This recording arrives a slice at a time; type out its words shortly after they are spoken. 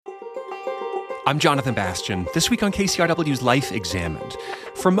I'm Jonathan Bastian. This week on KCRW's Life Examined.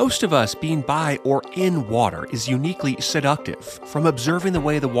 For most of us, being by or in water is uniquely seductive, from observing the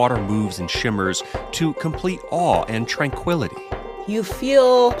way the water moves and shimmers to complete awe and tranquility. You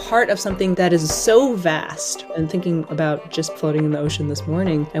feel part of something that is so vast. And thinking about just floating in the ocean this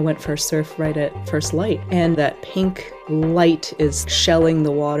morning, I went for a surf right at first light, and that pink light is shelling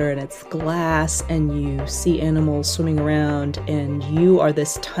the water and it's glass, and you see animals swimming around, and you are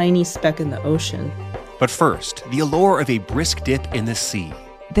this tiny speck in the ocean. But first, the allure of a brisk dip in the sea.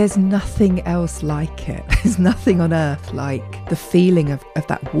 There's nothing else like it. There's nothing on earth like the feeling of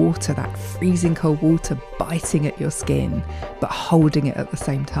that water, that freezing cold water biting at your skin, but holding it at the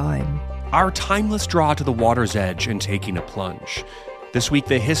same time. Our timeless draw to the water's edge and taking a plunge. This week,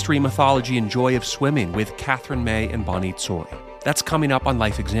 the history, mythology, and joy of swimming with Katherine May and Bonnie Tsui. That's coming up on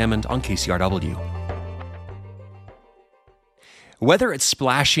Life Examined on KCRW. Whether it's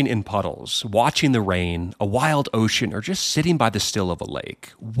splashing in puddles, watching the rain, a wild ocean, or just sitting by the still of a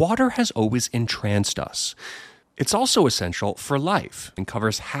lake, water has always entranced us. It's also essential for life and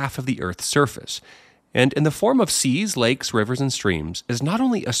covers half of the Earth's surface. And in the form of seas, lakes, rivers, and streams, is not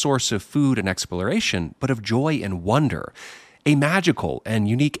only a source of food and exploration, but of joy and wonder. A magical and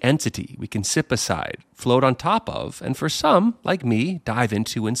unique entity we can sit beside, float on top of, and for some, like me, dive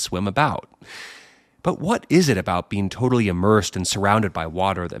into and swim about. But what is it about being totally immersed and surrounded by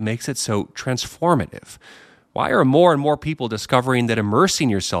water that makes it so transformative? Why are more and more people discovering that immersing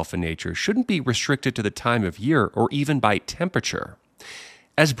yourself in nature shouldn't be restricted to the time of year or even by temperature?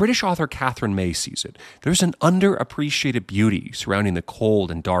 As British author Katherine May sees it, there's an underappreciated beauty surrounding the cold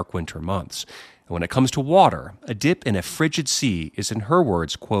and dark winter months. And when it comes to water, a dip in a frigid sea is, in her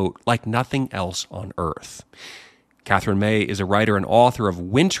words, quote, like nothing else on earth. Katherine May is a writer and author of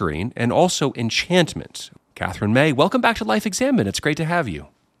Wintering and also Enchantment. Katherine May, welcome back to Life Examined. It's great to have you.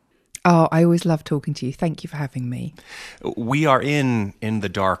 Oh, I always love talking to you. Thank you for having me. We are in the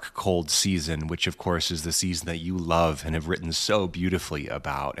dark, cold season, which of course is the season that you love and have written so beautifully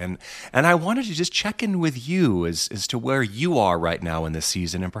about. And I wanted to just check in with you as to where you are right now in this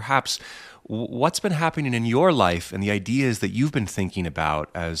season, and perhaps what's been happening in your life and the ideas that you've been thinking about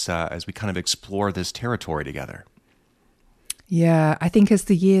as we kind of explore this territory together. Yeah, I think as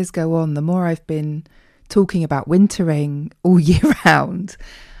the years go on, the more I've been talking about wintering all year round,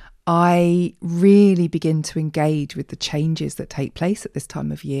 I really begin to engage with the changes that take place at this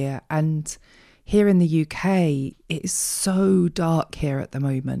time of year. And here in the UK, it is so dark here at the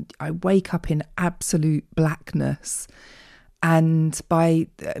moment. I wake up in absolute blackness. And by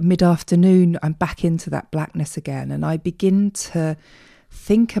mid-afternoon, I'm back into that blackness again. And I begin to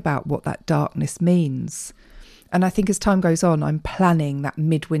think about what that darkness means. And I think as time goes on, I'm planning that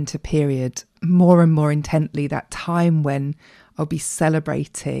midwinter period more and more intently, that time when I'll be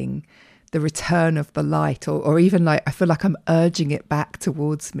celebrating the return of the light, or even like I feel like I'm urging it back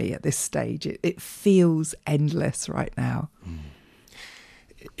towards me at this stage. It feels endless right now.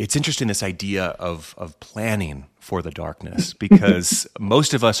 It's interesting, this idea of planning for the darkness, because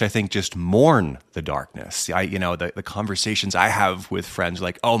most of us, I think, just mourn the darkness. The conversations I have with friends are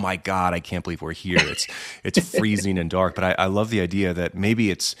like, oh my God, I can't believe we're here. It's freezing and dark. But I love the idea that maybe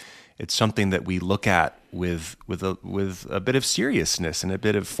it's something that we look at with a bit of seriousness and a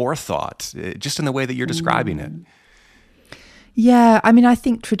bit of forethought, just in the way that you're describing it. Yeah, I mean, I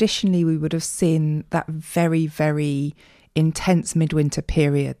think traditionally we would have seen that very, very intense midwinter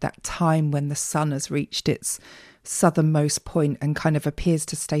period, that time when the sun has reached its southernmost point and kind of appears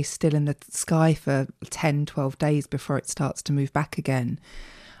to stay still in the sky for 10, 12 days before it starts to move back again.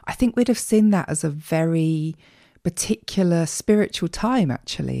 I think we'd have seen that as a very particular spiritual time,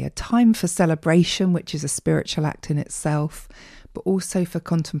 actually, a time for celebration, which is a spiritual act in itself, but also for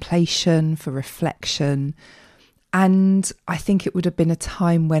contemplation, for reflection. And I think it would have been a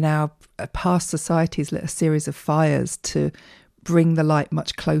time when our past societies lit a series of fires to bring the light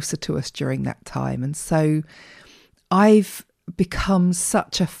much closer to us during that time. And so I've become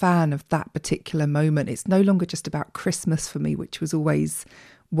such a fan of that particular moment. It's no longer just about Christmas for me, which was always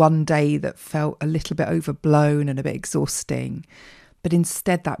one day that felt a little bit overblown and a bit exhausting, but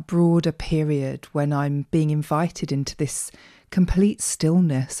instead that broader period when I'm being invited into this complete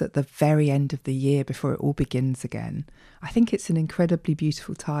stillness at the very end of the year before it all begins again. I think it's an incredibly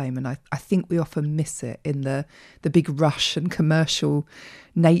beautiful time, and I think we often miss it in the big rush and commercial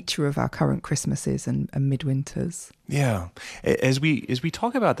nature of our current Christmases and midwinters. Yeah. As we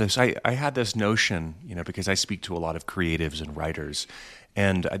talk about this, I had this notion, because I speak to a lot of creatives and writers,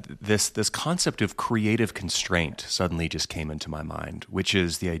 and this concept of creative constraint suddenly just came into my mind, which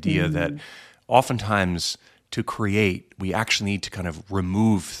is the idea that oftentimes to create, we actually need to kind of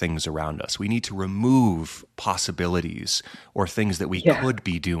remove things around us. We need to remove possibilities or things that we could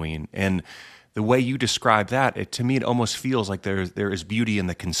be doing. And the way you describe that, to me, it almost feels like there is beauty in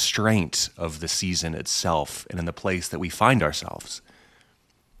the constraint of the season itself and in the place that we find ourselves.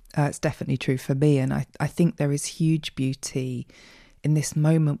 It's definitely true for me. And I think there is huge beauty in this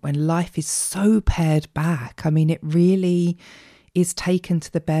moment when life is so pared back. I mean, it really is taken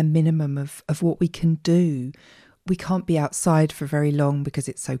to the bare minimum of what we can do. We can't be outside for very long because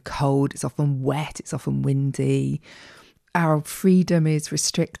it's so cold. It's often wet. It's often windy. Our freedom is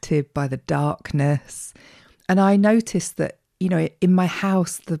restricted by the darkness. And I noticed that, in my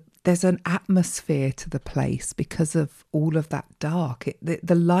house, there's an atmosphere to the place because of all of that dark.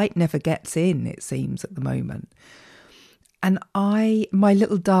 The light never gets in, it seems, at the moment. And my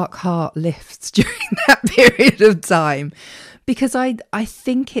little dark heart lifts during that period of time, because I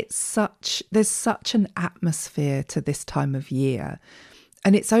think there's such an atmosphere to this time of year.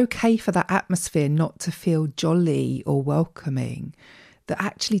 And it's okay for that atmosphere not to feel jolly or welcoming, that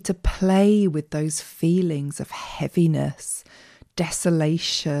actually to play with those feelings of heaviness,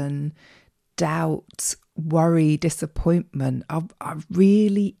 desolation, doubt, worry, disappointment are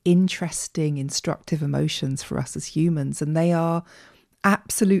really interesting, instructive emotions for us as humans. And they are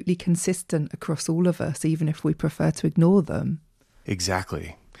absolutely consistent across all of us, even if we prefer to ignore them.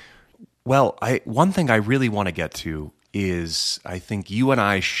 Exactly. Well, one thing I really want to get to is, I think you and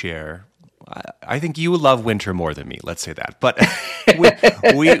I share, I think you love winter more than me, let's say that. But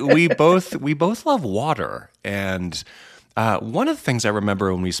we both love water. And one of the things I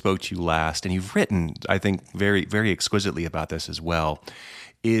remember when we spoke to you last, and you've written, I think, very, very exquisitely about this as well,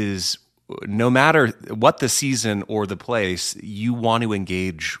 is no matter what the season or the place, you want to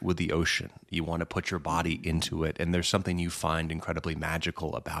engage with the ocean. You want to put your body into it, and there's something you find incredibly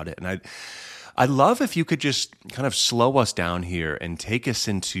magical about it. And I'd love if you could just kind of slow us down here and take us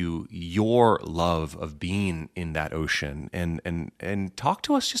into your love of being in that ocean and talk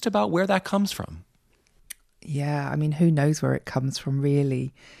to us just about where that comes from. Yeah, I mean, who knows where it comes from,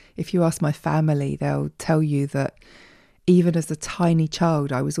 really? If you ask my family, they'll tell you that even as a tiny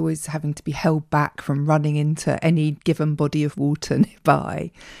child, I was always having to be held back from running into any given body of water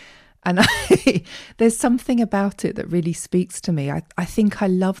nearby. And there's something about it that really speaks to me. I think I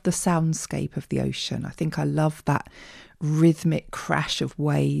love the soundscape of the ocean. I think I love that rhythmic crash of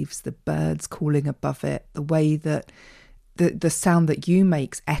waves, the birds calling above it, the way that the sound that you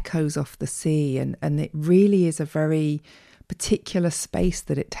makes echoes off the sea. And it really is a very particular space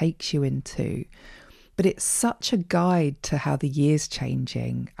that it takes you into. But it's such a guide to how the year's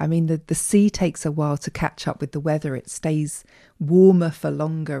changing. I mean, the sea takes a while to catch up with the weather. It stays warmer for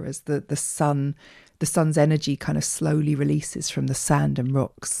longer as the sun's energy kind of slowly releases from the sand and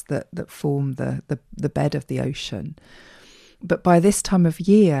rocks that form the bed of the ocean. But by this time of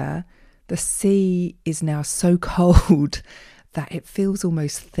year, the sea is now so cold that it feels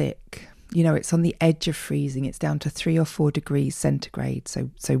almost thick. It's on the edge of freezing. It's down to 3 or 4 degrees centigrade.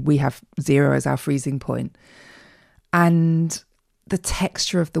 So we have 0 as our freezing point. And the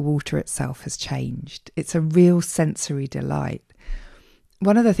texture of the water itself has changed. It's a real sensory delight.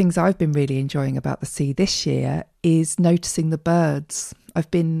 One of the things I've been really enjoying about the sea this year is noticing the birds.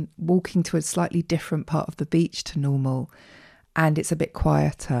 I've been walking to a slightly different part of the beach to normal, and it's a bit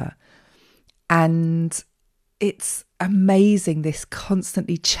quieter. And it's amazing, this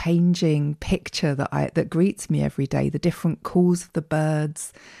constantly changing picture that greets me every day, the different calls of the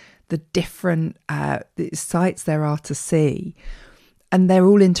birds, the different sights there are to see. And they're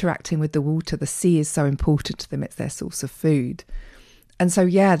all interacting with the water. The sea is so important to them. It's their source of food. And so,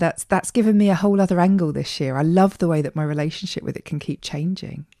 yeah, that's given me a whole other angle this year. I love the way that my relationship with it can keep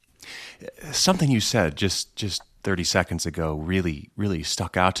changing. Something you said just 30 seconds ago really, really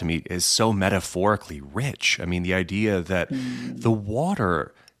stuck out to me is so metaphorically rich. I mean, the idea that the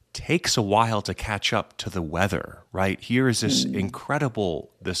water takes a while to catch up to the weather, right? Here is this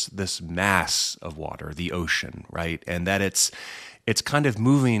incredible, this mass of water, the ocean, right? And that it's kind of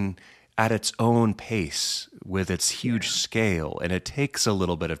moving at its own pace with its huge scale, and it takes a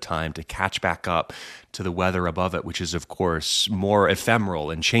little bit of time to catch back up to the weather above it, which is, of course, more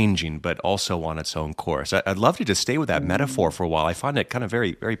ephemeral and changing, but also on its own course. I'd love to just stay with that metaphor for a while. I find it kind of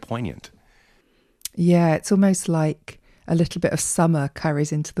very, very poignant. Yeah, it's almost like a little bit of summer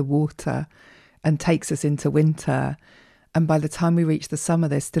carries into the water and takes us into winter. And by the time we reach the summer,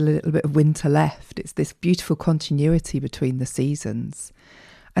 there's still a little bit of winter left. It's this beautiful continuity between the seasons.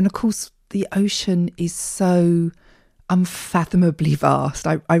 And of course, the ocean is so unfathomably vast.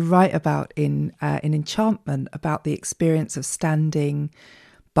 I write about in Enchantment about the experience of standing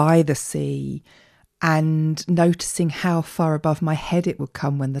by the sea and noticing how far above my head it would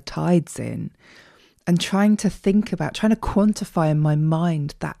come when the tide's in, and trying to quantify in my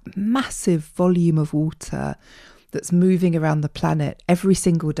mind that massive volume of water that's moving around the planet every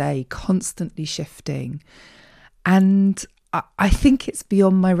single day, constantly shifting. And I think it's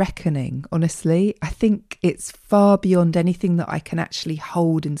beyond my reckoning, honestly. I think it's far beyond anything that I can actually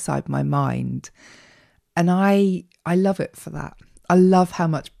hold inside my mind. And I love it for that. I love how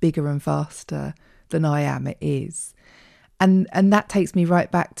much bigger and vaster than I am it is. And that takes me right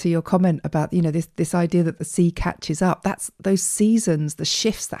back to your comment about, this idea that the sea catches up. That's those seasons, the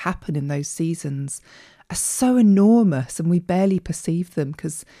shifts that happen in those seasons are so enormous, and we barely perceive them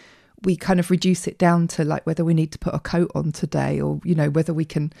because we kind of reduce it down to like whether we need to put a coat on today, or, whether we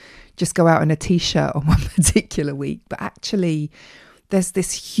can just go out in a t-shirt on one particular week. But actually, there's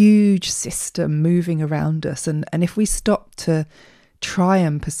this huge system moving around us. And if we stop to try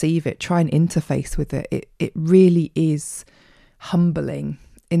and perceive it, try and interface with it, it really is humbling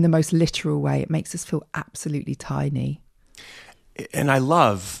in the most literal way. It makes us feel absolutely tiny. And I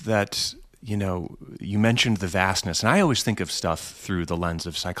love that, you mentioned the vastness, and I always think of stuff through the lens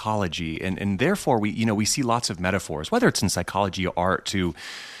of psychology, and therefore we see lots of metaphors, whether it's in psychology or art, to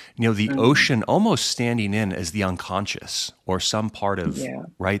the ocean almost standing in as the unconscious, or some part of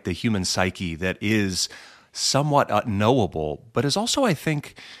right, the human psyche that is somewhat unknowable, but is also, I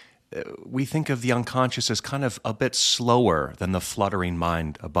think, we think of the unconscious as kind of a bit slower than the fluttering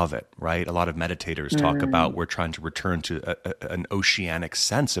mind above it, right? A lot of meditators talk about we're trying to return to an oceanic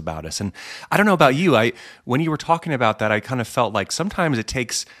sense about us. And I don't know about you, when you were talking about that, I kind of felt like sometimes it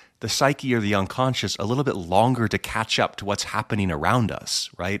takes the psyche or the unconscious a little bit longer to catch up to what's happening around us,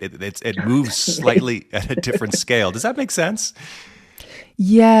 right? It moves slightly at a different scale. Does that make sense?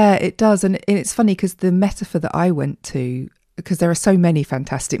 Yeah, it does. And it's funny because the metaphor that I went to, because there are so many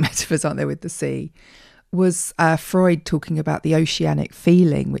fantastic metaphors, aren't there, with the sea, was Freud talking about the oceanic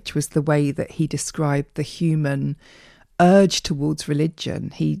feeling, which was the way that he described the human urge towards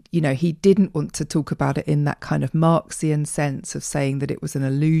religion. He didn't want to talk about it in that kind of Marxian sense of saying that it was an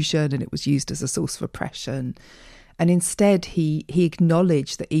illusion and it was used as a source of oppression. And instead, he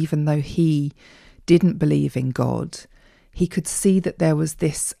acknowledged that even though he didn't believe in God, he could see that there was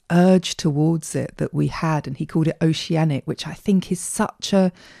this urge towards it that we had, and he called it oceanic, which I think is such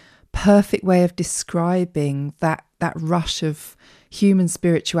a perfect way of describing that rush of human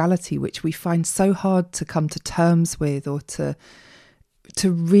spirituality, which we find so hard to come to terms with, or to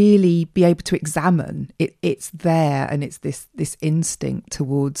really be able to examine. It's there, and it's this instinct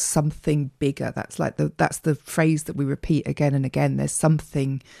towards something bigger. That's the phrase that we repeat again and again. There's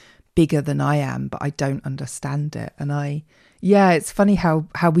something bigger than I am, but I don't understand it. And it's funny how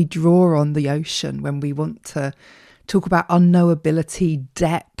we draw on the ocean when we want to talk about unknowability,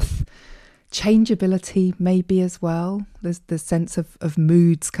 depth, changeability maybe as well. There's the sense of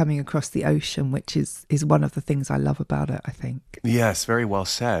moods coming across the ocean, which is one of the things I love about it, I think. Yes, very well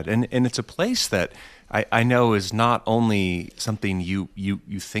said. And it's a place that I know is not only something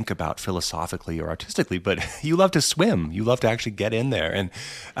you think about philosophically or artistically, but you love to swim. You love to actually get in there. And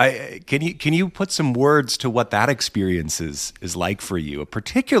can you put some words to what that experience is like for you?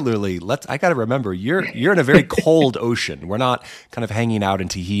 Particularly, I got to remember, you're in a very cold ocean. We're not kind of hanging out in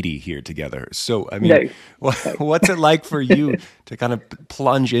Tahiti here together. So, I mean, no. What's it like for you to kind of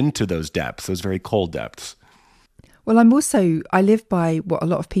plunge into those depths, those very cold depths? Well, I live by what a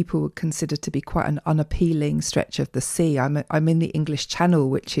lot of people would consider to be quite an unappealing stretch of the sea. I'm in the English Channel,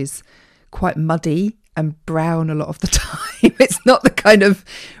 which is quite muddy and brown a lot of the time. It's not the kind of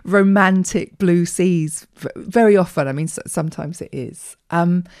romantic blue seas very often. I mean, sometimes it is.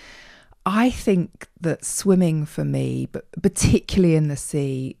 I think that swimming for me, but particularly in the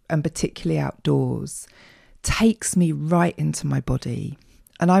sea and particularly outdoors, takes me right into my body.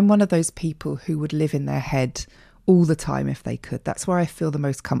 And I'm one of those people who would live in their head all the time if they could. That's where I feel the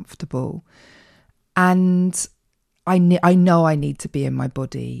most comfortable. And I know I need to be in my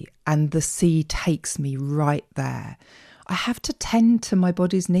body, and the sea takes me right there. I have to tend to my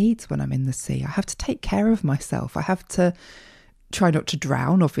body's needs when I'm in the sea. I have to take care of myself. I have to try not to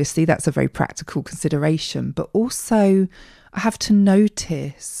drown, obviously. That's a very practical consideration. But also I have to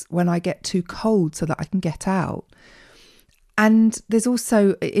notice when I get too cold so that I can get out. And there's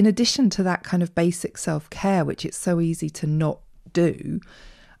also, in addition to that kind of basic self-care, which it's so easy to not do,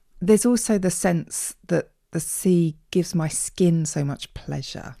 there's also the sense that the sea gives my skin so much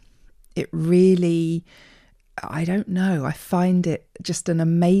pleasure. It really, I don't know, I find it just an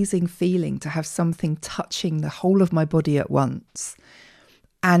amazing feeling to have something touching the whole of my body at once,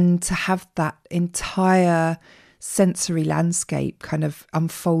 and to have that entire sensory landscape kind of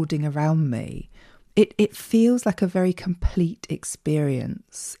unfolding around me. it feels like a very complete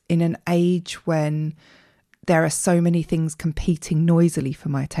experience in an age when there are so many things competing noisily for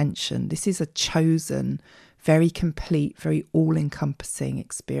my attention. This is a chosen, very complete, very all-encompassing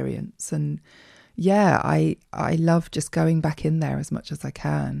experience. And yeah, I love just going back in there as much as I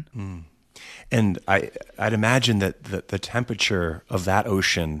can. Mm. And I'd imagine that the temperature of that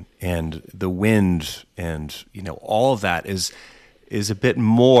ocean and the wind and, all of that is a bit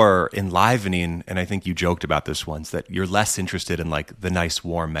more enlivening. And I think you joked about this once, that you're less interested in like the nice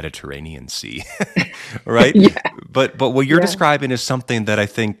warm Mediterranean Sea, right? Yeah. But what you're describing is something that I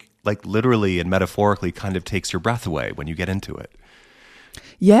think like literally and metaphorically kind of takes your breath away when you get into it.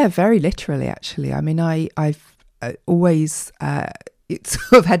 Yeah, very literally, actually. I mean, I've always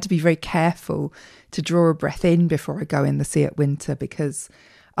sort of had to be very careful to draw a breath in before I go in the sea at winter, because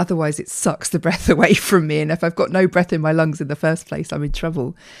otherwise it sucks the breath away from me. And if I've got no breath in my lungs in the first place, I'm in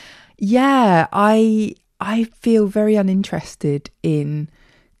trouble. Yeah, I feel very uninterested in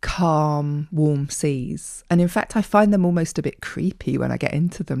calm, warm seas. And in fact, I find them almost a bit creepy when I get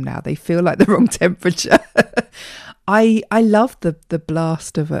into them now. They feel like the wrong temperature. I love the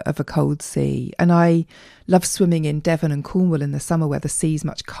blast of a cold sea, and I love swimming in Devon and Cornwall in the summer, where the sea's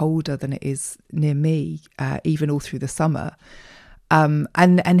much colder than it is near me, even all through the summer.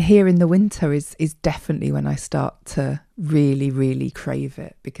 And here in the winter is definitely when I start to really, really crave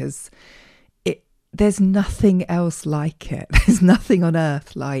it, because there's nothing else like it. There's nothing on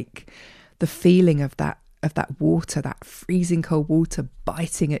earth like the feeling of that water, that freezing cold water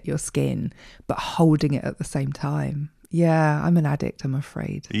biting at your skin, but holding it at the same time. Yeah, I'm an addict, I'm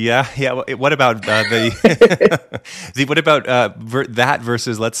afraid. Yeah. What about what about that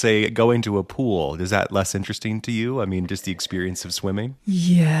versus, let's say, going to a pool? Is that less interesting to you? I mean, just the experience of swimming?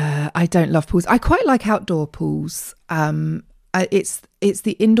 Yeah, I don't love pools. I quite like outdoor pools. It's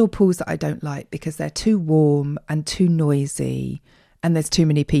the indoor pools that I don't like, because they're too warm and too noisy, and there's too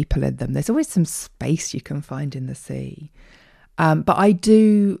many people in them. There's always some space you can find in the sea. But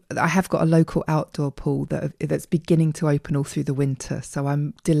I have got a local outdoor pool that's beginning to open all through the winter. So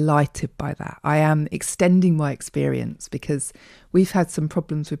I'm delighted by that. I am extending my experience, because we've had some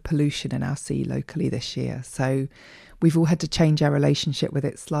problems with pollution in our sea locally this year. So we've all had to change our relationship with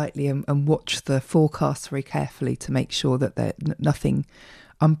it slightly and watch the forecast very carefully to make sure that nothing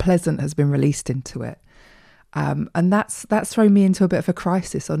unpleasant has been released into it. And that's thrown me into a bit of a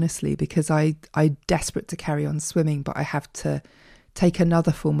crisis, honestly, because I'm desperate to carry on swimming, but I have to take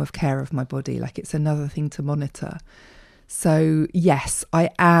another form of care of my body, like it's another thing to monitor. So yes, I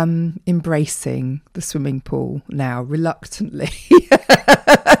am embracing the swimming pool now, reluctantly,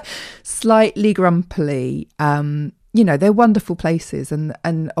 slightly grumpily. They're wonderful places,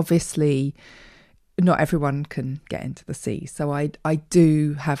 and obviously not everyone can get into the sea. So I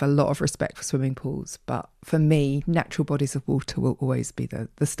do have a lot of respect for swimming pools, but for me, natural bodies of water will always be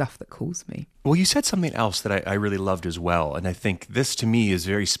the stuff that calls me. Well, you said something else that I really loved as well, and I think this to me is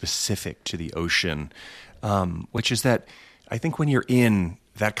very specific to the ocean, which is that I think when you're in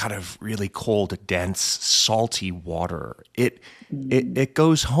that kind of really cold, dense, salty water, it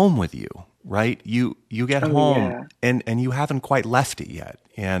goes home with you. Right? You get home and you haven't quite left it yet.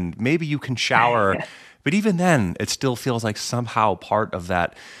 And maybe you can shower, but even then it still feels like somehow part of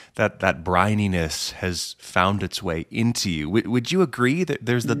that brininess has found its way into you. Would you agree that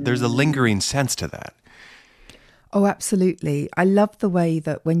there's a lingering sense to that? Oh, absolutely. I love the way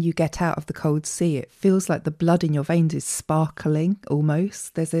that when you get out of the cold sea, it feels like the blood in your veins is sparkling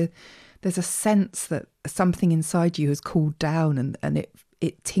almost. There's a sense that something inside you has cooled down and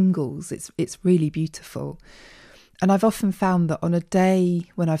it tingles. It's really beautiful. And I've often found that on a day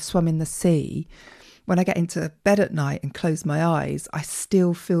when I've swum in the sea, when I get into bed at night and close my eyes, I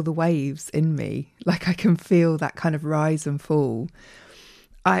still feel the waves in me. Like I can feel that kind of rise and fall.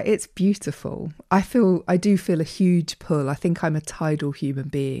 It's beautiful. I do feel a huge pull. I think I'm a tidal human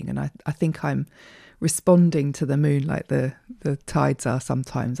being, and I think I'm responding to the moon like the tides are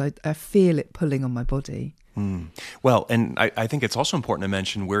sometimes. I feel it pulling on my body. Well, and I think it's also important to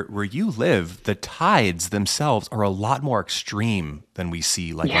mention where you live, the tides themselves are a lot more extreme than we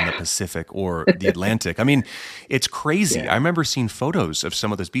see like on the Pacific or the Atlantic. I mean, it's crazy. Yeah. I remember seeing photos of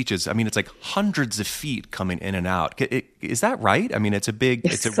some of those beaches. I mean, it's like hundreds of feet coming in and out. Is that right? I mean, it's a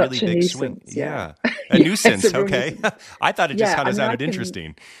really big swing. Yeah. A nuisance. Okay. I thought it just kind of sounded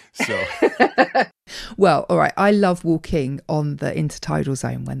interesting. So. Well, all right. I love walking on the intertidal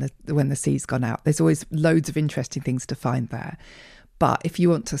zone when the sea's gone out. There's always loads of interesting things to find there. But if you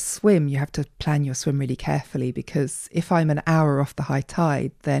want to swim, you have to plan your swim really carefully, because if I'm an hour off the high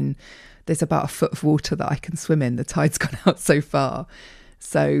tide, then there's about a foot of water that I can swim in. The tide's gone out so far.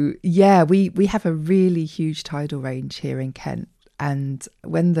 So yeah, we have a really huge tidal range here in Kent. And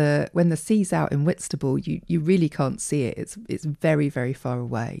when the sea's out in Whitstable, you really can't see it. It's very, very far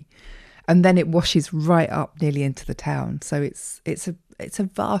away. And then it washes right up nearly into the town. So it's a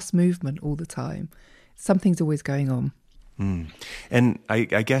vast movement all the time. Something's always going on. And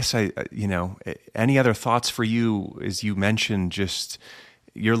I guess any other thoughts for you, as you mentioned, just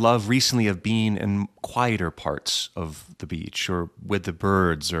your love recently of being in quieter parts of the beach or with the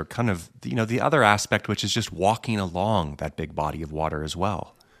birds, or kind of, the other aspect, which is just walking along that big body of water as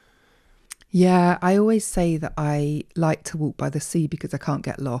well. Yeah, I always say that I like to walk by the sea because I can't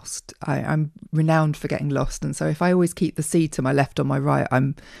get lost. I'm renowned for getting lost. And so if I always keep the sea to my left or my right,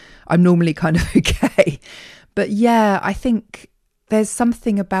 I'm normally kind of okay. But yeah, I think there's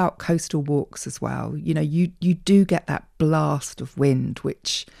something about coastal walks as well. You do get that blast of wind,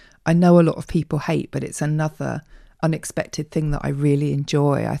 which I know a lot of people hate, but it's another unexpected thing that I really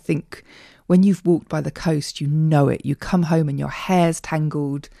enjoy. I think when you've walked by the coast, you know it. You come home and your hair's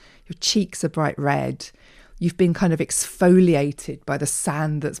tangled, your cheeks are bright red, you've been kind of exfoliated by the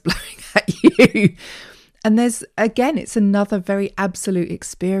sand that's blowing at you. And it's another very absolute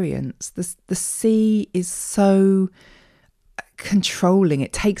experience. The sea is so controlling.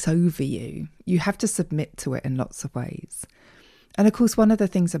 It takes over you. You have to submit to it in lots of ways. And of course, one of the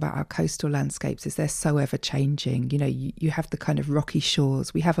things about our coastal landscapes is they're so ever changing. You have the kind of rocky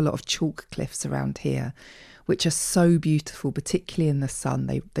shores. We have a lot of chalk cliffs around here, which are so beautiful, particularly in the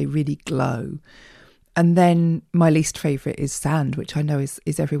sun. They really glow. And then my least favourite is sand, which I know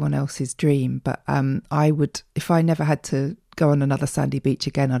is everyone else's dream. But I would, if I never had to go on another sandy beach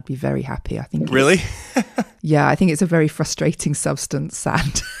again, I'd be very happy. I think. Really? Yeah, I think it's a very frustrating substance,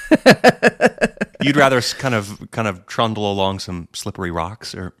 sand. You'd rather kind of trundle along some slippery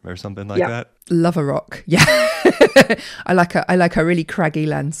rocks or something like that? Love a rock. Yeah. I like a really craggy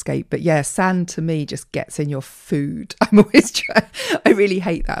landscape, but yeah, sand to me just gets in your food. I really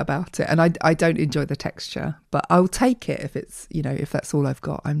hate that about it, and I don't enjoy the texture, but I'll take it if it's, if that's all I've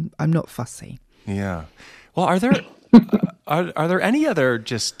got. I'm not fussy. Yeah. Well, are there are there any other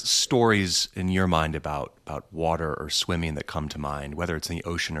just stories in your mind about water or swimming that come to mind, whether it's in the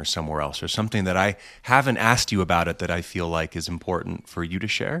ocean or somewhere else, or something that I haven't asked you about it that I feel like is important for you to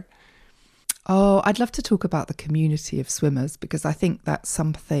share? Oh, I'd love to talk about the community of swimmers, because I think that's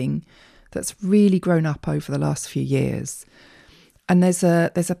something that's really grown up over the last few years. And there's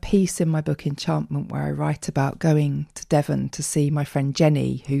a piece in my book Enchantment where I write about going to Devon to see my friend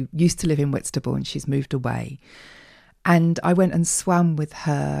Jenny, who used to live in Whitstable and she's moved away. And I went and swam with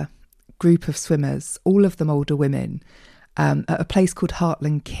her group of swimmers, all of them older women, at a place called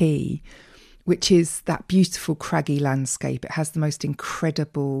Hartland Quay, which is that beautiful craggy landscape. It has the most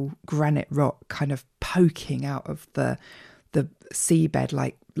incredible granite rock kind of poking out of the seabed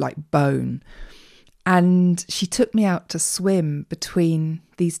like bone. And she took me out to swim between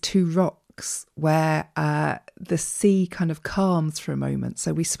these two rocks where the sea kind of calms for a moment.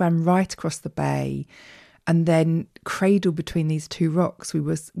 So we swam right across the bay and then cradled between these two rocks. We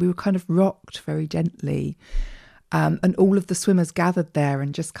were kind of rocked very gently. And all of the swimmers gathered there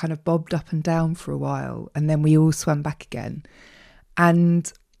and just kind of bobbed up and down for a while. And then we all swam back again.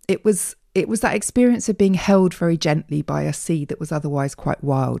 And it was that experience of being held very gently by a sea that was otherwise quite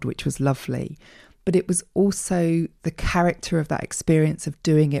wild, which was lovely. But it was also the character of that experience of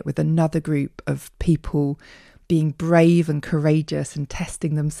doing it with another group of people being brave and courageous and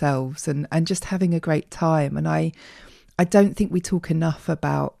testing themselves and just having a great time. And I don't think we talk enough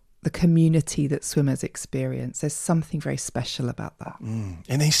about the community that swimmers experience. There's something very special about that. And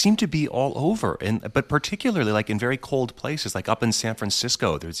they seem to be all over, but particularly like in very cold places, like up in San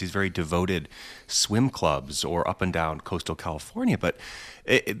Francisco, there's these very devoted swim clubs, or up and down coastal California. But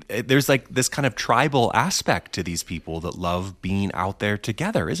there's like this kind of tribal aspect to these people that love being out there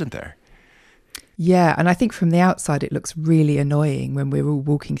together, isn't there? Yeah, and I think from the outside it looks really annoying when we're all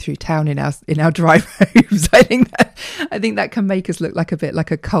walking through town in our dry robes. I think that can make us look like a bit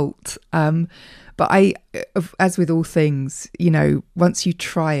like a cult. But as with all things, once you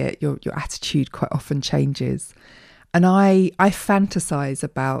try it, your attitude quite often changes. And I fantasize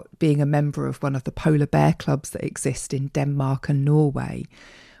about being a member of one of the polar bear clubs that exist in Denmark and Norway,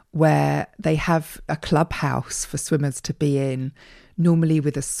 where they have a clubhouse for swimmers to be in, normally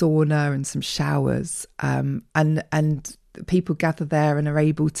with a sauna and some showers, and people gather there and are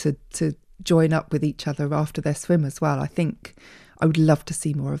able to join up with each other after their swim as well. I think I would love to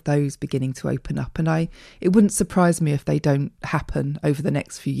see more of those beginning to open up, and it wouldn't surprise me if they don't happen over the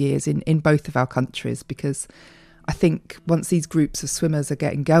next few years in both of our countries, because I think once these groups of swimmers are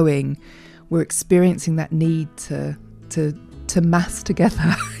getting going, we're experiencing that need to to mass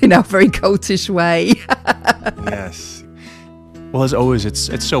together in our very cultish way. Yes. Well, as always,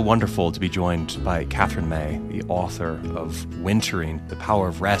 it's so wonderful to be joined by Katherine May, the author of Wintering, The Power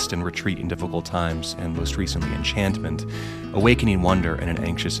of Rest and Retreat in Difficult Times, and most recently, Enchantment, Awakening Wonder in an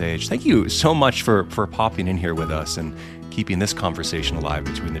Anxious Age. Thank you so much for popping in here with us and keeping this conversation alive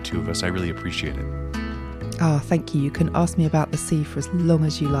between the two of us. I really appreciate it. Oh, thank you. You can ask me about the sea for as long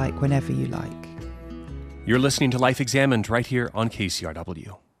as you like, whenever you like. You're listening to Life Examined right here on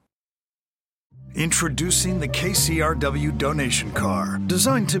KCRW. Introducing the KCRW donation car,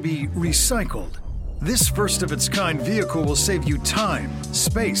 designed to be recycled. This first-of-its-kind vehicle will save you time,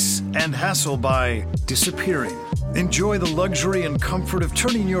 space, and hassle by disappearing. Enjoy the luxury and comfort of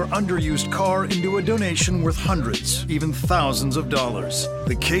turning your underused car into a donation worth hundreds, even thousands of dollars.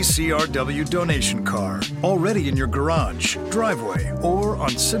 The KCRW donation car, already in your garage, driveway, or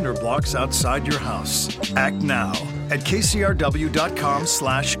on cinder blocks outside your house. Act now at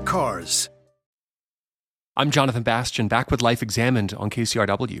kcrw.com/cars. I'm Jonathan Bastian, back with Life Examined on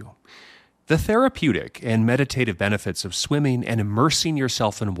KCRW. The therapeutic and meditative benefits of swimming and immersing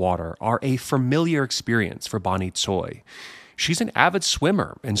yourself in water are a familiar experience for Bonnie Tsui. She's an avid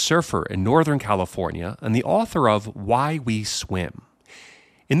swimmer and surfer in Northern California and the author of Why We Swim.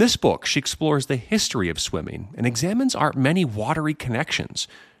 In this book, she explores the history of swimming and examines our many watery connections.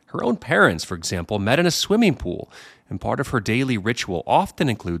 Her own parents, for example, met in a swimming pool, and part of her daily ritual often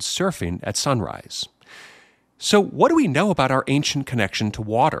includes surfing at sunrise. So what do we know about our ancient connection to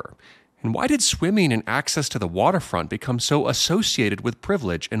water? And why did swimming and access to the waterfront become so associated with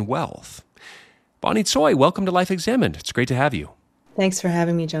privilege and wealth? Bonnie Tsui, welcome to Life Examined. It's great to have you. Thanks for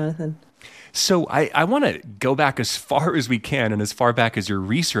having me, Jonathan. So I want to go back as far as we can and as far back as your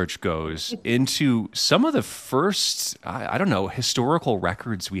research goes into some of the first, historical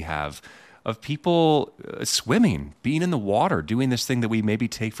records we have of people swimming, being in the water, doing this thing that we maybe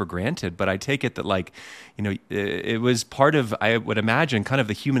take for granted. But I take it that, it was part of, I would imagine, kind of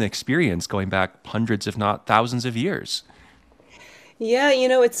the human experience going back hundreds, if not thousands of years. Yeah,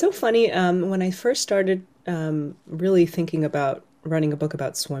 it's so funny. When I first started really thinking about writing a book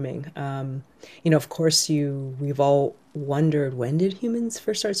about swimming, of course, we've all wondered, when did humans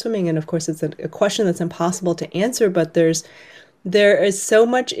first start swimming? And of course, it's a question that's impossible to answer, but there is so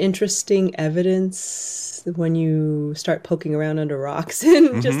much interesting evidence when you start poking around under rocks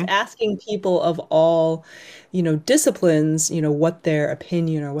and just asking people of all, disciplines, what their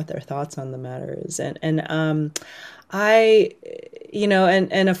opinion or what their thoughts on the matter is. And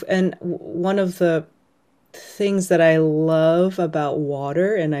one of the things that I love about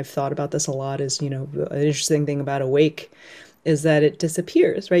water, and I've thought about this a lot, is, an interesting thing about a wake is that it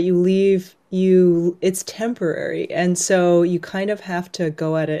disappears, right? It's temporary. And so you kind of have to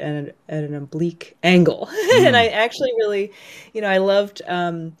go at it at an oblique angle. And I actually really, I loved,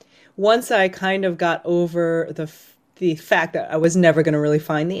 once I kind of got over the fact that I was never going to really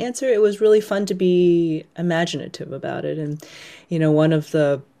find the answer, it was really fun to be imaginative about it. And, one of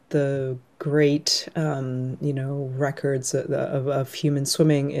the great, records of human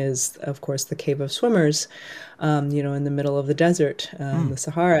swimming is, of course, the Cave of Swimmers, in the middle of the desert, the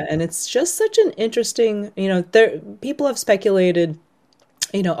Sahara. And it's just such an interesting, people have speculated,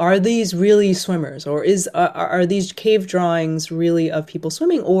 are these really swimmers, or are these cave drawings really of people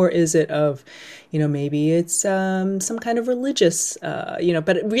swimming, or is it of, maybe it's some kind of religious,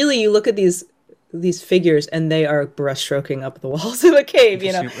 but really you look at these figures and they are brushstroking up the walls of a cave,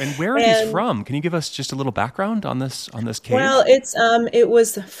 And where are these from? Can you give us just a little background on this cave? Well, it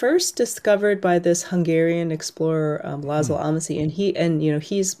was first discovered by this Hungarian explorer, Laszlo Almasi, and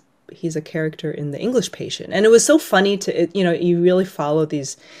he's a character in The English Patient. And it was so funny you really follow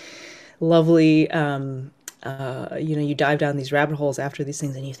these lovely you dive down these rabbit holes after these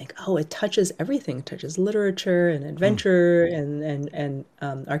things, and you think, oh, it touches everything. It touches literature and adventure and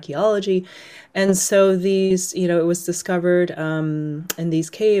archaeology. And so these, it was discovered in these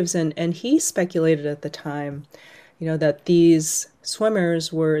caves, and he speculated at the time, that these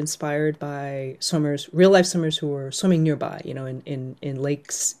swimmers were inspired by real life swimmers who were swimming nearby, in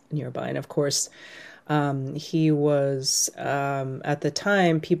lakes nearby. And of course, he was, at the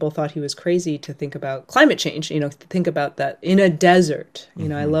time, people thought he was crazy to think about climate change, to think about that in a desert.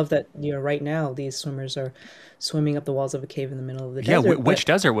 I love that, right now these swimmers are swimming up the walls of a cave in the middle of the desert. Yeah, which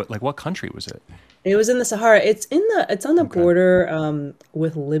desert? What country was it? It was in the Sahara. It's on the border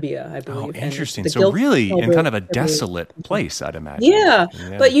with Libya, I Oh, believe. And interesting. the So Guilt really, in kind River. of a desolate place, I'd imagine. Yeah,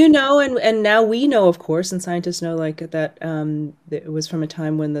 Yeah. but and now we know, of course, and scientists know, like that, that it was from a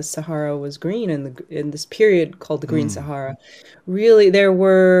time when the Sahara was green, and in this period called the Green Sahara, really there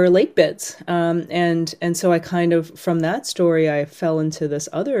were lake beds, and so I kind of from that story I fell into this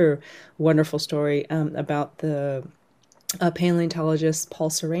other wonderful story about the paleontologist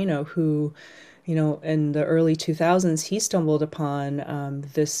Paul Sereno, who, in the early 2000s, he stumbled upon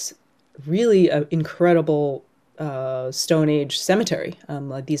this really incredible Stone Age cemetery,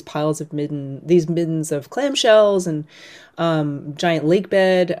 like these piles of these middens of clamshells and giant lake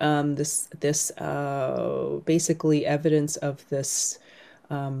bed. This basically evidence of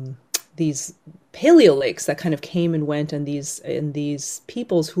these paleo lakes that kind of came and went, and these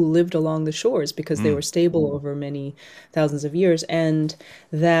peoples who lived along the shores because they were stable over many thousands of years, and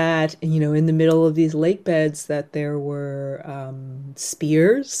that in the middle of these lake beds that there were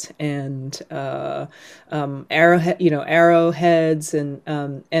spears and arrowheads and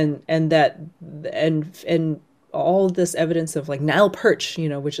all this evidence of like Nile perch,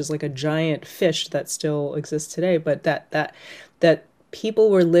 which is like a giant fish that still exists today, but that people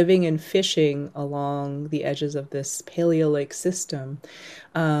were living and fishing along the edges of this paleo lake system.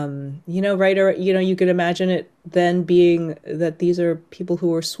 Right, or you could imagine it then being that these are people who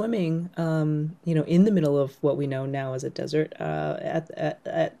were swimming, in the middle of what we know now as a desert,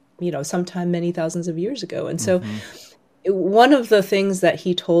 at sometime many thousands of years ago. And so, one of the stories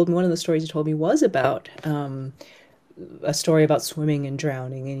he told me was about a story about swimming and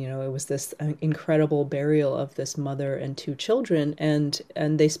drowning, and it was this incredible burial of this mother and two children, and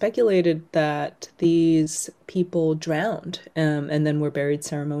they speculated that these people drowned, and then were buried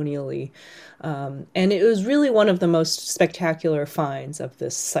ceremonially, and it was really one of the most spectacular finds of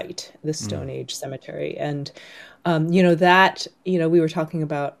this site, this Stone Age cemetery. And we were talking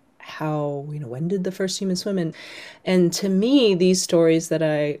about how when did the first human swim, and to me these stories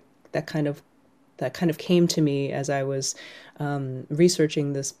that kind of came to me as I was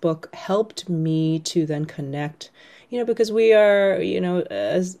researching this book helped me to then connect, because we are,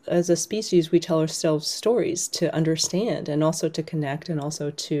 as a species, we tell ourselves stories to understand and also to connect and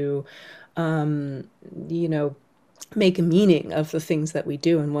also to, make a meaning of the things that we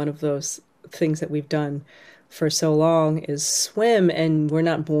do. And one of those things that we've done for so long is swim, and we're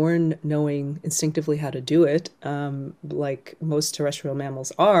not born knowing instinctively how to do it, like most terrestrial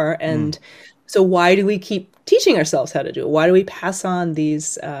mammals are. And so why do we keep teaching ourselves how to do it? Why do we pass on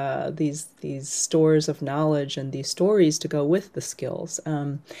these stores of knowledge and these stories to go with the skills?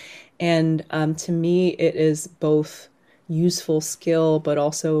 To me, it is both useful skill, but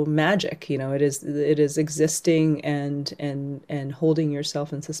also magic. It is existing and holding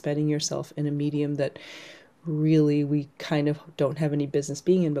yourself and suspending yourself in a medium that really we kind of don't have any business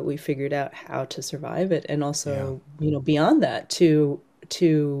being in, but we figured out how to survive it, and also beyond that to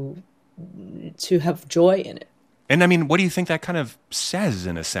have joy in it. And I mean, what do you think that kind of says,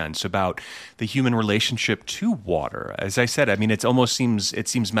 in a sense, about the human relationship to water? As I said, I mean, it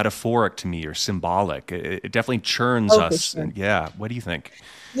seems metaphoric to me, or symbolic. It definitely churns us. Sure. And yeah, what do you think?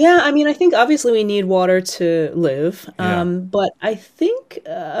 Yeah, I mean, I think obviously we need water to live, Yeah. but I think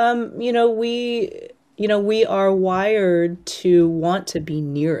we are wired to want to be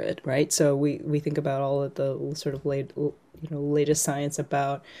near it, right? So we think about all of the sort of latest science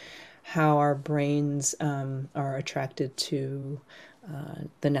about how our brains are attracted to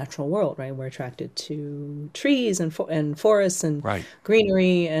the natural world, right? We're attracted to trees and forests and Right.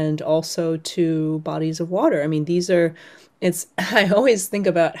 greenery, and also to bodies of water. I mean, I always think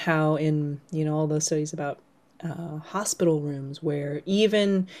about how in, all those studies about hospital rooms where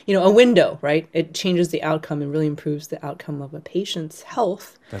even, a window, right? It changes the outcome and really improves the outcome of a patient's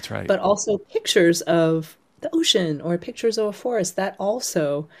health. That's right. But also pictures of the ocean or pictures of a forest, that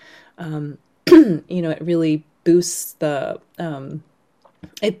also, it really boosts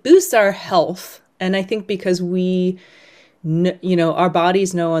it boosts our health. And I think because our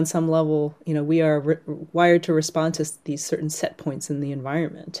bodies know on some level, we are wired to respond to these certain set points in the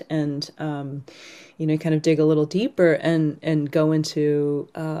environment, and kind of dig a little deeper and go into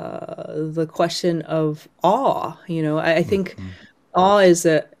the question of awe. I think awe is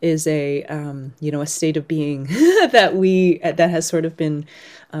a a state of being that has sort of been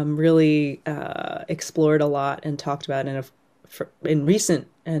really explored a lot and talked about in a in recent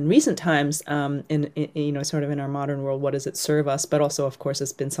times, sort of in our modern world, what does it serve us? But also, of course,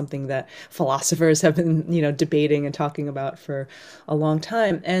 it's been something that philosophers have been, debating and talking about for a long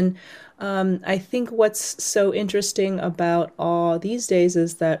time. And I think what's so interesting about awe these days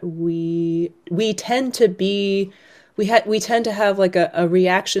is that we tend to be we tend to have like a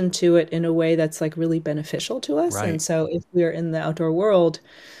reaction to it in a way that's like really beneficial to us. Right. And so if we're in the outdoor world,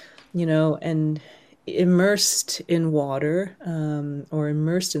 and immersed in water, or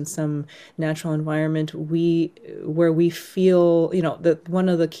immersed in some natural environment, where we feel, that one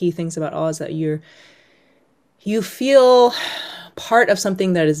of the key things about awe is that you feel part of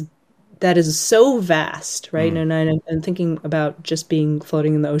something that is so vast, right? And I'm thinking about just being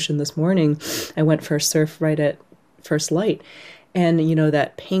floating in the ocean this morning. I went for a surf right at first light, and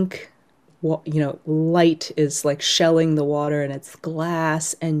that pink light is like shelling the water, and it's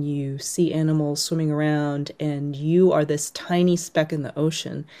glass, and you see animals swimming around, and you are this tiny speck in the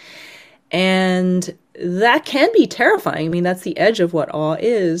ocean. And that can be terrifying. I mean, that's the edge of what awe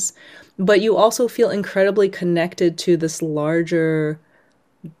is, but you also feel incredibly connected to this larger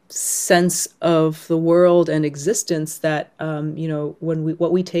sense of the world and existence that,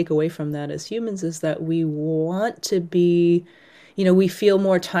 what we take away from that as humans is that we want to be, we feel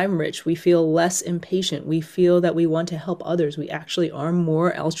more time rich. We feel less impatient. We feel that we want to help others. We actually are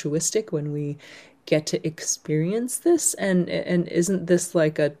more altruistic when we get to experience this. And isn't this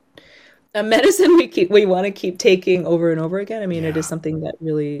like a medicine we want to keep taking over and over again? I mean, It is something that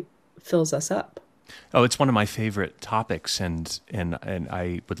really fills us up. Oh, it's one of my favorite topics, and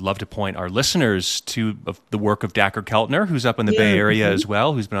I would love to point our listeners to the work of Dacher Keltner, who's up in the Bay Area as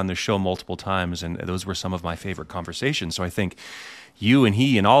well, who's been on the show multiple times, and those were some of my favorite conversations. So I think you and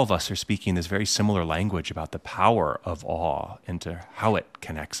he and all of us are speaking this very similar language about the power of awe and to how it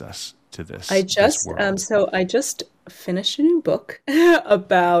connects us to this. This world. I just finished a new book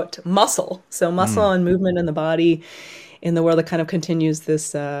about muscle. So muscle and movement in the body in the world, that kind of continues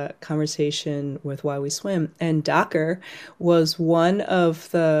this conversation with Why We Swim. And Dacher was one of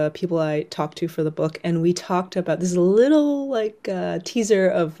the people I talked to for the book. And we talked about, this is a little like teaser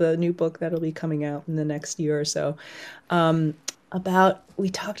of the new book that'll be coming out in the next year or so. We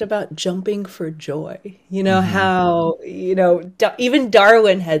talked about jumping for joy. How, even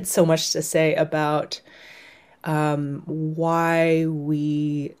Darwin had so much to say about why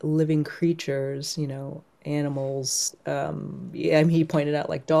we living creatures, animals, he pointed out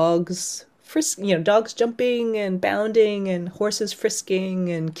like dogs dogs jumping and bounding, and horses frisking,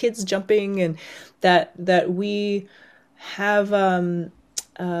 and kids jumping, and that we have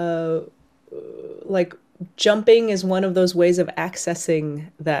like jumping is one of those ways of accessing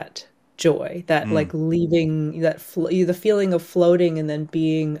that joy, that like leaving that the feeling of floating and then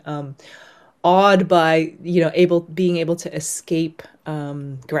being awed by being able to escape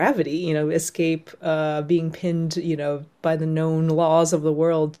gravity, escape being pinned by the known laws of the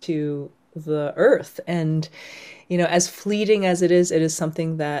world to the earth. And as fleeting as it is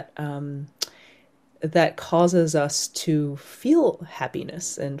something that that causes us to feel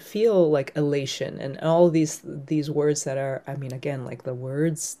happiness and feel like elation, and all of these words that are, again, like the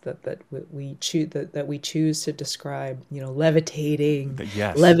words that we choose to describe, levitating,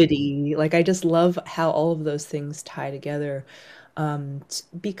 yes. Levity. Like, I just love how all of those things tie together,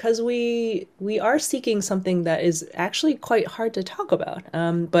 because we are seeking something that is actually quite hard to talk about.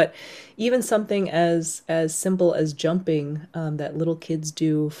 But even something as simple as jumping, that little kids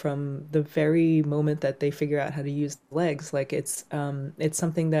do from the very moment that they figure out how to use legs, like it's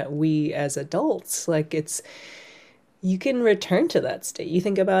something that we as adults, you can return to that state. You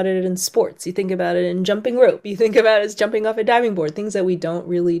think about it in sports, you think about it in jumping rope, you think about it as jumping off a diving board, things that we don't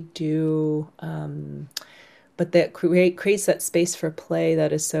really do, but that creates that space for play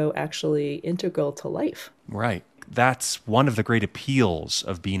that is so actually integral to life. Right. That's one of the great appeals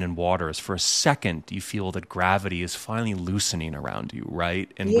of being in water, is for a second you feel that gravity is finally loosening around you,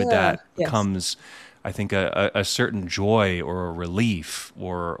 right? And with that comes, I think, a certain joy or a relief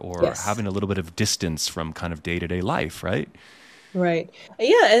or having a little bit of distance from kind of day-to-day life, right? Right.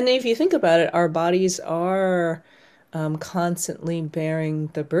 Yeah, and if you think about it, our bodies are constantly bearing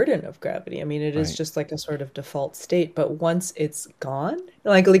the burden of gravity. It is just like a sort of default state. But once it's gone,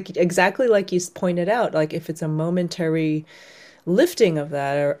 like exactly like you pointed out, like if it's a momentary lifting of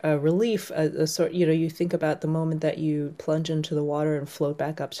that, or a relief, a sort, you think about the moment that you plunge into the water and float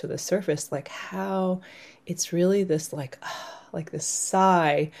back up to the surface, like how it's really this like this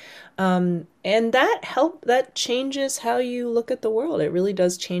sigh, and that changes how you look at the world. It really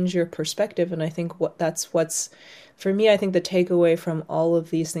does change your perspective, and I think what's for me, I think the takeaway from all of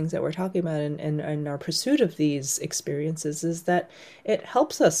these things that we're talking about and our pursuit of these experiences is that it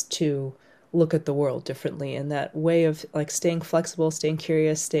helps us to look at the world differently. And that way of like staying flexible, staying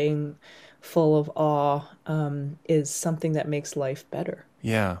curious, staying full of awe is something that makes life better.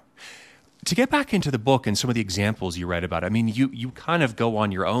 Yeah. To get back into the book and some of the examples you write about, I mean, you kind of go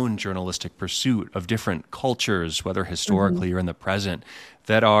on your own journalistic pursuit of different cultures, whether historically or in the present,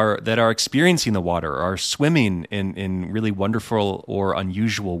 that are experiencing the water, are swimming in really wonderful or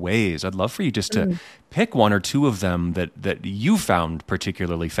unusual ways. I'd love for you just to pick one or two of them that you found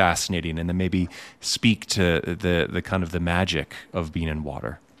particularly fascinating, and then maybe speak to the kind of the magic of being in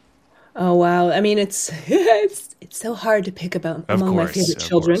water. Oh wow! I mean, it's so hard to pick about among my favorite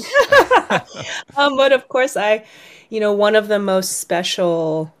children. But of course, one of the most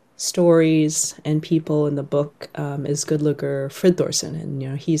special stories and people in the book is Guðlaugur Friðþórsson,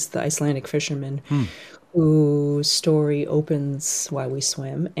 and he's the Icelandic fisherman whose story opens Why We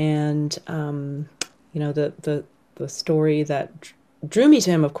Swim, and the story that drew me to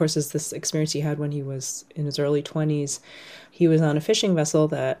him, of course, is this experience he had when he was in his early 20s. He was on a fishing vessel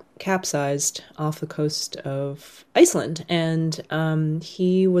that capsized off the coast of Iceland, and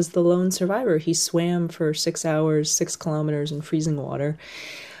he was the lone survivor. He swam for 6 hours, 6 kilometers in freezing water,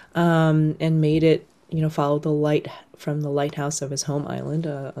 and made it, followed the light from the lighthouse of his home island,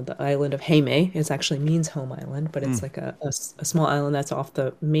 the island of Heimaey. It actually means home island, but it's like a small island that's off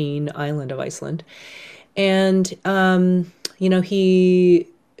the main island of Iceland. And, he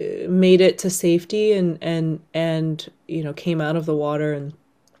made it to safety and came out of the water. And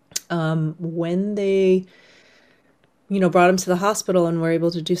when they, brought him to the hospital and were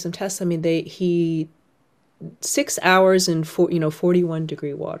able to do some tests, I mean, he 6 hours in 41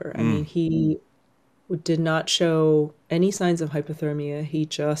 degree water. I mean, he did not show any signs of hypothermia. He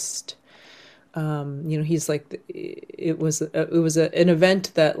just, he's like, it was an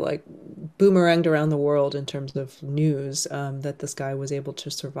event that like boomeranged around the world in terms of news, that this guy was able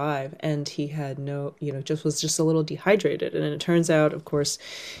to survive, and he had was just a little dehydrated. And it turns out, of course,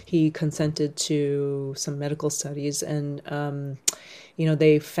 he consented to some medical studies, and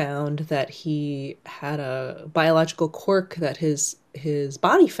they found that he had a biological quirk, that his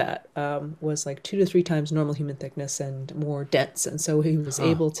body fat was like 2 to 3 times normal human thickness and more dense. And so he was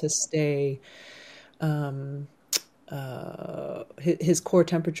able to stay, his core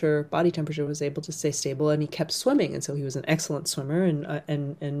temperature, body temperature was able to stay stable, and he kept swimming. And so he was an excellent swimmer,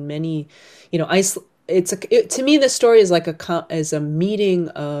 and many, to me, this story is like a meeting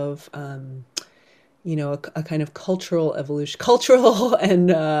of, a kind of cultural and,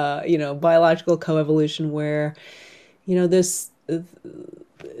 biological coevolution where, this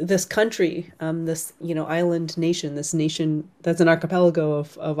country, this, island nation, this nation that's an archipelago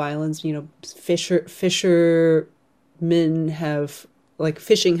of islands, fishermen have, like,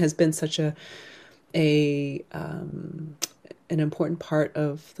 fishing has been such an important part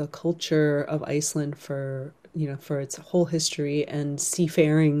of the culture of Iceland for its whole history, and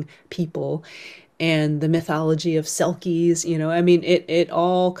seafaring people, and the mythology of Selkies, I mean, it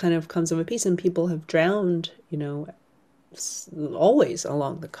all kind of comes of a piece, and people have drowned, always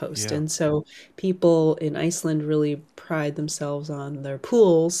along the coast. Yeah. And so people in Iceland really pride themselves on their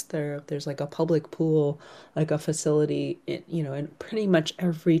pools. There's like a public pool, like a facility, in pretty much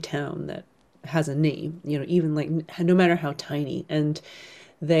every town that has a name, even like no matter how tiny. And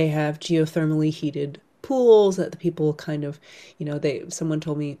they have geothermally heated pools that the people kind of, someone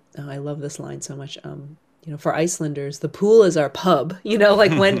told me, I love this line so much, for Icelanders, the pool is our pub,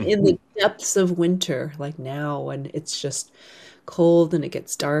 like when in the depths of winter, like now when it's just cold and it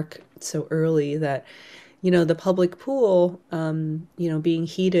gets dark so early, that, the public pool, being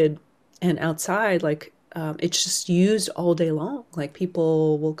heated and outside, like, it's just used all day long. Like,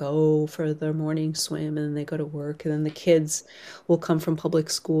 people will go for their morning swim, and then they go to work, and then the kids will come from public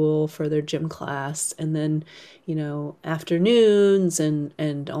school for their gym class, and then, afternoons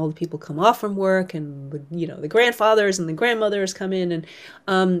and all the people come off from work, and the grandfathers and the grandmothers come in,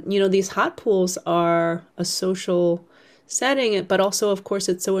 and these hot pools are a social setting, but also, of course,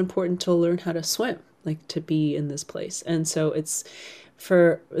 it's so important to learn how to swim, like to be in this place. And so it's,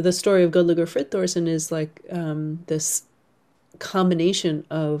 for the story of Guðlaugur Friðþórsson, is like this combination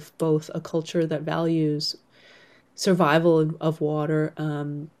of both a culture that values survival of water,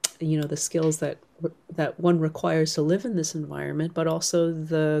 the skills that one requires to live in this environment, but also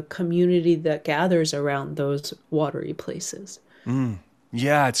the community that gathers around those watery places.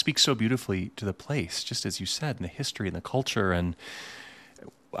 Yeah, it speaks so beautifully to the place, just as you said, and the history and the culture. And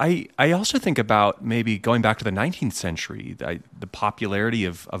I also think about maybe going back to the 19th century, the popularity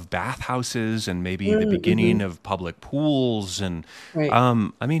of bathhouses and maybe the beginning of public pools. And Right.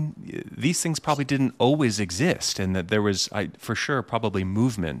 I mean, these things probably didn't always exist. And that there was, for sure, probably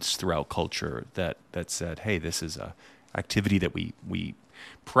movements throughout culture that said, hey, this is a activity that we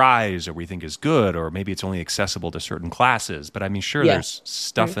prize or we think is good, or maybe it's only accessible to certain classes. But I mean, sure, Yeah. there's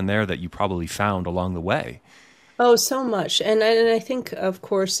stuff in there that you probably found along the way. Oh, so much. And I think, of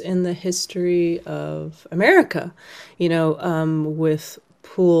course, in the history of America, with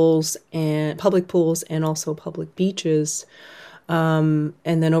pools and public pools and also public beaches, and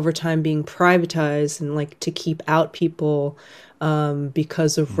then over time being privatized and like to keep out people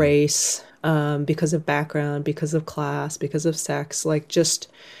because of race, because of background, because of class, because of sex, like just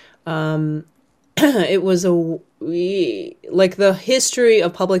it was like the history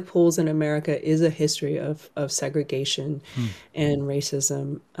of public pools in America is a history of segregation and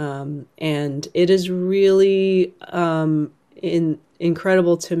racism, and it is really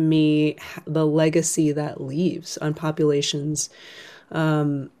incredible to me the legacy that leaves on populations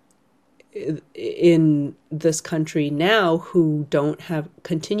in this country now who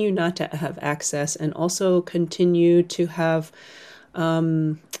continue not to have access, and also continue to have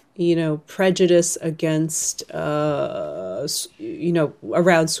prejudice against, around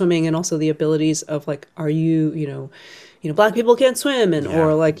swimming, and also the abilities of like, are Black people can't swim, and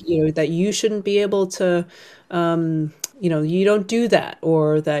or like, that you shouldn't be able to, you don't do that,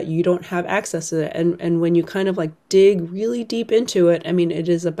 or that you don't have access to it. And when you kind of like dig really deep into it, I mean, it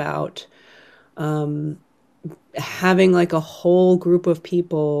is about having like a whole group of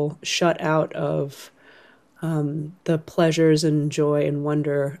people shut out of the pleasures and joy and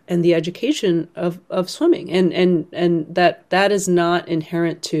wonder and the education of swimming, and that is not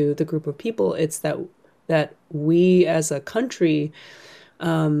inherent to the group of people. It's that we as a country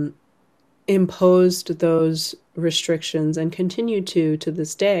imposed those restrictions and continue to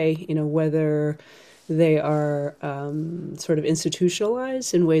this day, whether they are sort of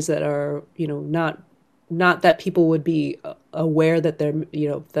institutionalized in ways that are, not that people would be aware that they're,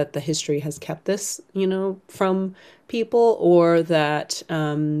 that the history has kept this, from people, or that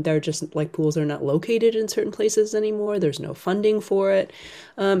they're just like pools are not located in certain places anymore. There's no funding for it.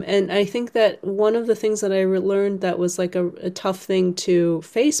 And I think that one of the things that I learned that was like a tough thing to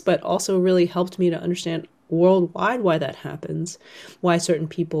face, but also really helped me to understand worldwide why that happens, why some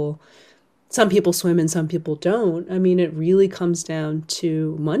people swim and some people don't. I mean, it really comes down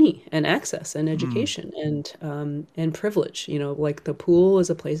to money and access and education and privilege. Like the pool is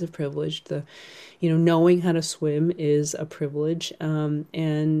a place of privilege. Knowing how to swim is a privilege.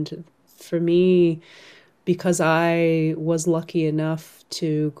 And for me, because I was lucky enough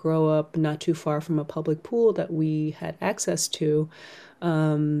to grow up not too far from a public pool that we had access to,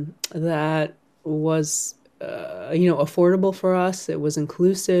 that was affordable for us. It was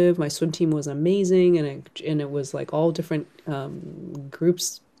inclusive. My swim team was amazing, and it was like all different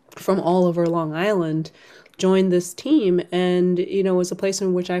groups from all over Long Island joined this team, and it was a place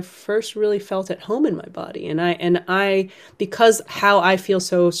in which I first really felt at home in my body. And I because how I feel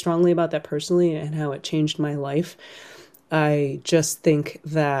so strongly about that personally and how it changed my life, I just think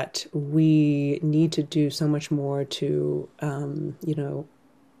that we need to do so much more to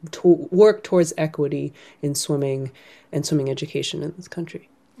to work towards equity in swimming and swimming education in this country.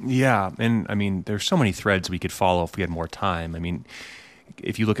 Yeah, and I mean, there's so many threads we could follow if we had more time. I mean,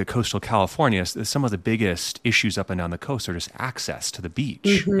 if you look at coastal California, some of the biggest issues up and down the coast are just access to the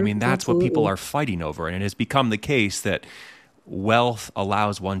beach. I mean, that's absolutely. what people are fighting over, and it has become the case that wealth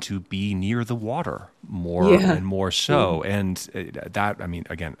allows one to be near the water more and more so. And that, I mean,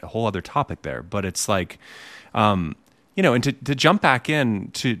 again, a whole other topic there, but it's like, and to jump back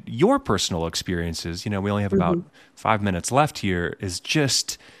in to your personal experiences, we only have about 5 minutes left here, is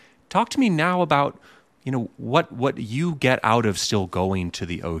just talk to me now about, what you get out of still going to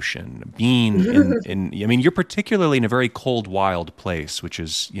the ocean, being I mean, you're particularly in a very cold, wild place, which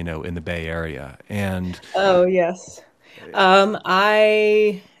is, in the Bay Area. And Oh, yes.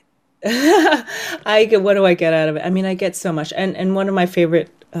 I what do I get out of it? I mean, I get so much. And one of my favorite,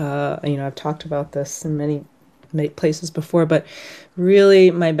 I've talked about this in many places before, but really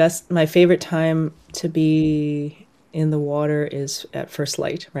my favorite time to be in the water is at first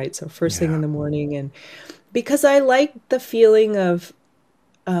light, right? So first thing in the morning, and because I like the feeling of,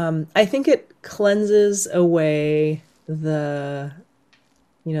 I think it cleanses away the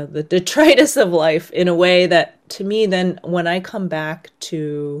detritus of life in a way that, to me, then when I come back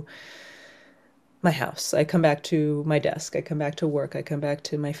to my house. I come back to my desk. I come back to work. I come back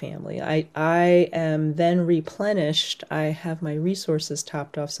to my family. I am then replenished. I have my resources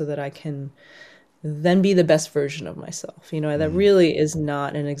topped off so that I can then be the best version of myself. That really is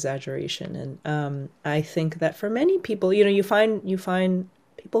not an exaggeration. And I think that for many people, you find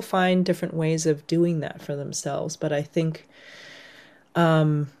people find different ways of doing that for themselves. But I think,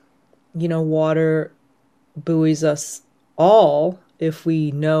 water buoys us all if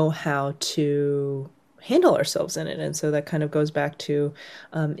we know how to handle ourselves in it. And so that kind of goes back to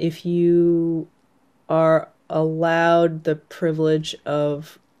if you are allowed the privilege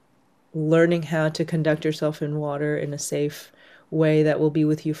of learning how to conduct yourself in water in a safe way that will be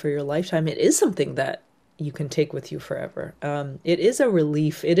with you for your lifetime, it is something that you can take with you forever. It is a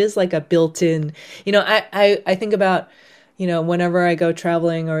relief. It is like a built-in, I think about, whenever I go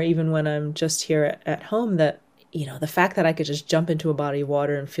traveling or even when I'm just here at home, that the fact that I could just jump into a body of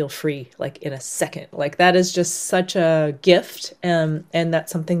water and feel free, like in a second, like that is just such a gift. And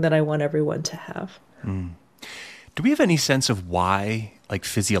that's something that I want everyone to have. Do we have any sense of why, like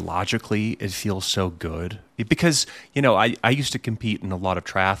physiologically, it feels so good? Because, I used to compete in a lot of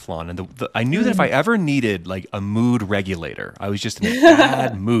triathlon, and I knew that if I ever needed like a mood regulator, I was just in a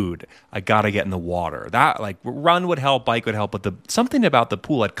bad mood, I got to get in the water. That like run would help, bike would help, but something about the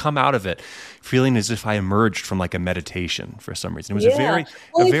pool, I'd come out of it feeling as if I emerged from like a meditation for some reason. It was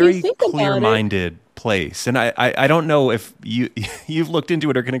a very clear-minded place. And I don't know if you've looked into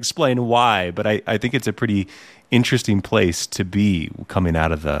it or can explain why, but I think it's a pretty interesting place to be coming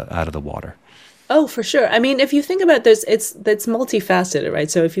out of the water. Oh, for sure. I mean, if you think about this, it's multifaceted, right?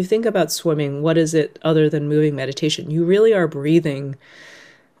 So if you think about swimming, what is it other than moving meditation? You really are breathing.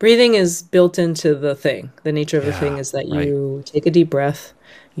 Breathing is built into the thing. The nature of the thing is that you take a deep breath,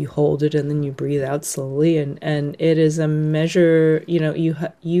 you hold it, and then you breathe out slowly. And it is a measure,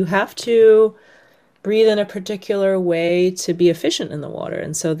 you have to breathe in a particular way to be efficient in the water.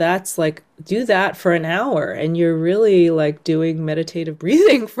 And so that's like, do that for an hour and you're really like doing meditative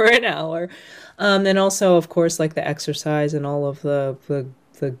breathing for an hour. And also, of course, like the exercise and all of the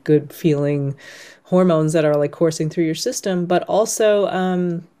good feeling hormones that are like coursing through your system. But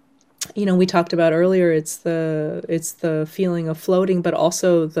also, we talked about earlier, it's the feeling of floating, but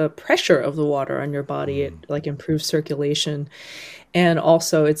also the pressure of the water on your body. It like improves circulation. And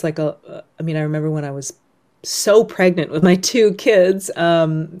also it's like I remember when I was so pregnant with my 2 kids,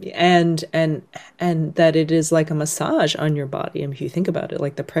 and that it is like a massage on your body. And if you think about it,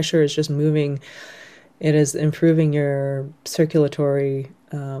 like the pressure is just moving, it is improving your circulatory,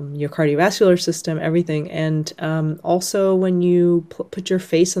 your cardiovascular system, everything. And also when you put your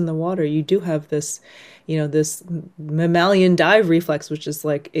face in the water, you do have this, this mammalian dive reflex, which is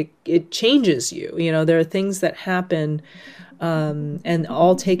like, it changes you. There are things that happen, and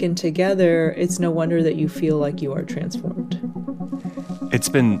all taken together, it's no wonder that you feel like you are transformed. It's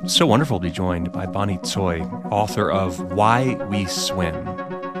been so wonderful to be joined by Bonnie Tsui, author of Why We Swim.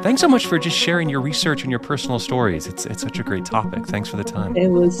 Thanks so much for just sharing your research and your personal stories. It's such a great topic. Thanks for the time. It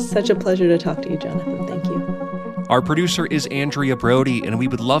was such a pleasure to talk to you, Jonathan. Thank you. Our producer is Andrea Brody, and we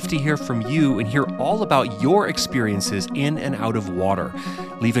would love to hear from you and hear all about your experiences in and out of water.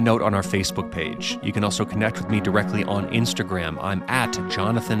 Leave a note on our Facebook page. You can also connect with me directly on Instagram. I'm at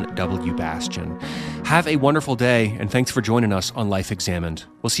Jonathan W. Bastian. Have a wonderful day, and thanks for joining us on Life Examined.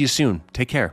 We'll see you soon. Take care.